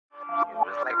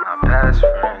was like my best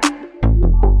friend. You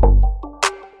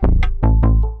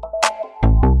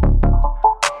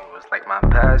was like my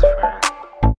best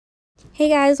friend. Hey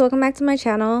guys, welcome back to my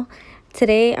channel.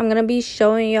 Today I'm gonna be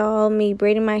showing y'all me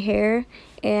braiding my hair,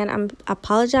 and I'm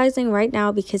apologizing right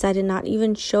now because I did not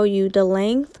even show you the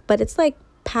length, but it's like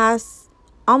past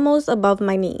almost above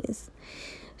my knees.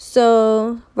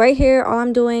 So right here, all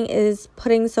I'm doing is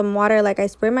putting some water. Like, I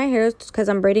spray my hair because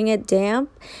I'm braiding it damp.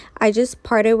 I just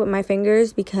parted with my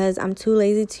fingers because I'm too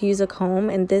lazy to use a comb,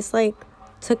 and this like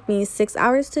took me 6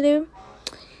 hours to do.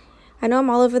 I know I'm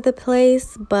all over the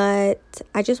place, but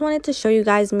I just wanted to show you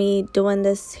guys me doing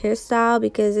this hairstyle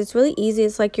because it's really easy.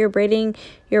 It's like you're braiding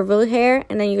your real hair,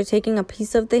 and then you're taking a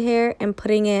piece of the hair and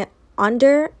putting it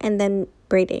under and then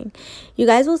braiding. You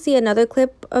guys will see another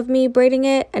clip of me braiding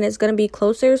it, and it's going to be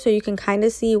closer so you can kind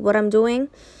of see what I'm doing.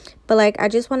 But like, I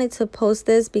just wanted to post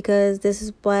this because this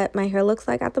is what my hair looks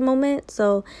like at the moment.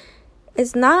 So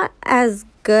it's not as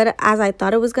good as I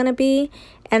thought it was going to be.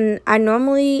 And I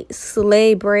normally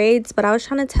slay braids, but I was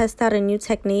trying to test out a new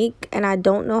technique, and I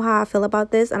don't know how I feel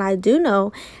about this. And I do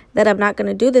know that I'm not going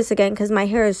to do this again because my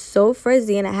hair is so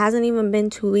frizzy and it hasn't even been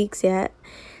 2 weeks yet.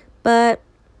 But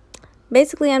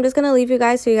basically, I'm just going to leave you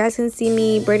guys so you guys can see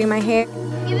me braiding my hair.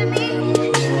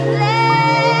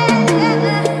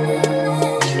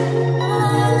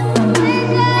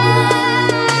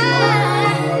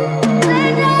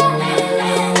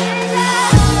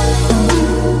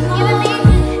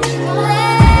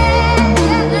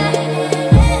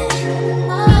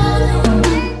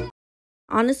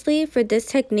 Honestly, for this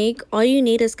technique, all you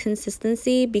need is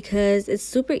consistency because it's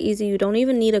super easy. You don't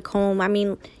even need a comb. I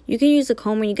mean, you can use a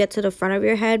comb when you get to the front of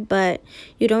your head, but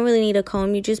you don't really need a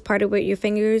comb. You just part it with your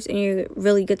fingers and you're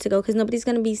really good to go because nobody's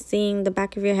going to be seeing the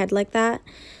back of your head like that.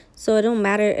 So it don't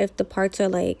matter if the parts are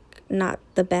like not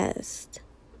the best.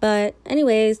 But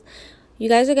anyways, you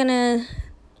guys can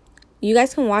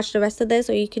watch the rest of this,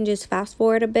 or you can just fast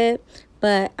forward a bit.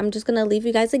 But I'm just going to leave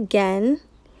you guys again,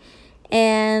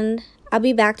 and I'll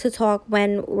be back to talk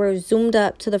when we're zoomed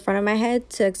up to the front of my head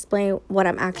to explain what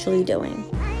I'm actually doing.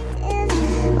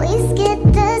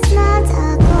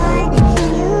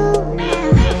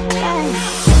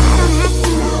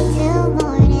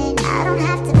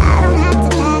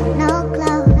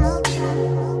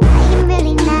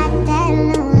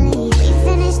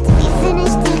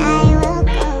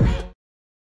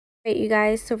 Alright, you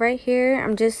guys, so right here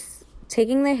I'm just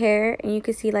taking the hair, and you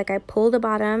can see like I pull the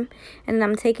bottom, and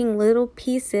I'm taking little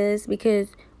pieces because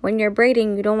when you're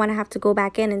braiding you don't want to have to go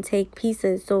back in and take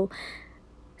pieces. So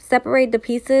separate the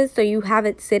pieces so you have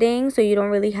it sitting, so you don't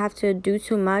really have to do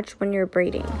too much when you're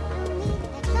braiding.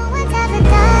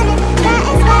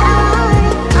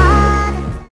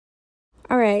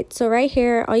 Alright, so right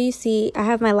here, all you see, I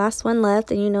have my last one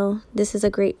left, and you know this is a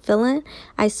great fill-in.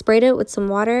 I sprayed it with some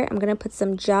water. I'm going to put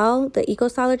some gel, the Eco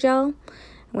Styler gel.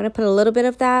 I'm going to put a little bit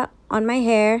of that on my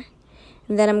hair,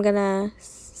 and then I'm going to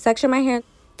section my hair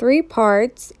 3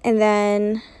 parts, and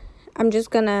then I'm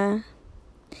just going to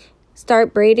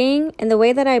start braiding. And the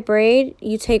way that I braid,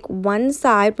 you take one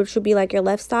side, which would be like your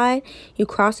left side, you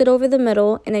cross it over the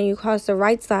middle, and then you cross the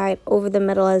right side over the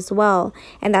middle as well.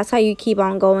 And that's how you keep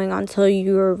on going until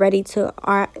you're ready to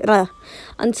add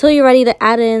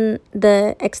in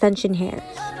the extension hairs.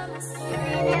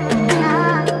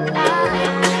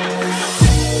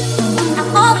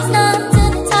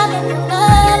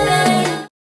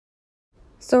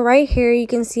 So right here, you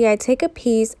can see I take a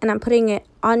piece and I'm putting it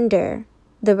under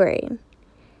the braid.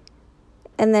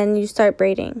 And then you start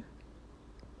braiding.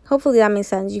 Hopefully that makes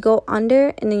sense. You go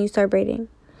under and then you start braiding.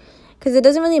 Because it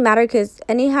doesn't really matter, because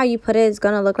anyhow you put it, it's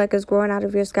going to look like it's growing out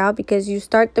of your scalp, because you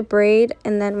start the braid,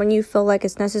 and then when you feel like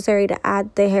it's necessary to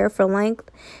add the hair for length,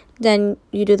 then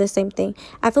you do the same thing.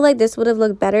 I feel like this would have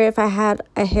looked better if I had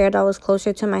a hair that was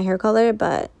closer to my hair color,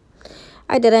 but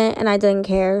I didn't, and I didn't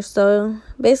care. So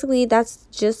basically that's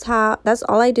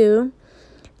all I do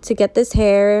to get this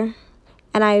hair.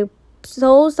 And I'm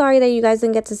so sorry that you guys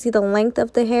didn't get to see the length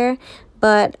of the hair,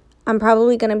 but I'm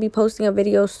probably going to be posting a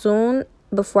video soon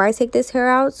before I take this hair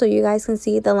out so you guys can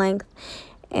see the length.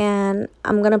 And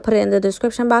I'm going to put it in the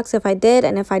description box if I did,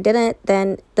 and if I didn't,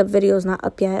 then the video is not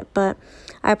up yet. But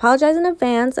I apologize in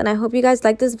advance, and I hope you guys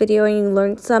liked this video and you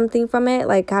learned something from it,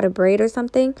 like how to braid or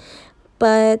something.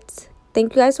 But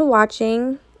thank you guys for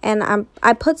watching, and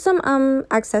I put some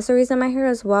accessories in my hair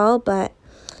as well, but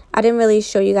I didn't really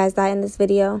show you guys that in this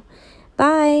video.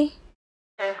 Bye.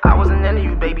 I wasn't into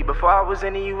you, baby. Before I was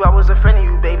into you, I was a friend of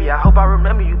you, baby. I hope I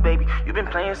remember you, baby. You've been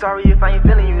playing sorry if I ain't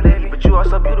feeling you lately, but you are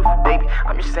so beautiful, baby.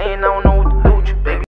 I'm just saying I don't know what to do with you, baby.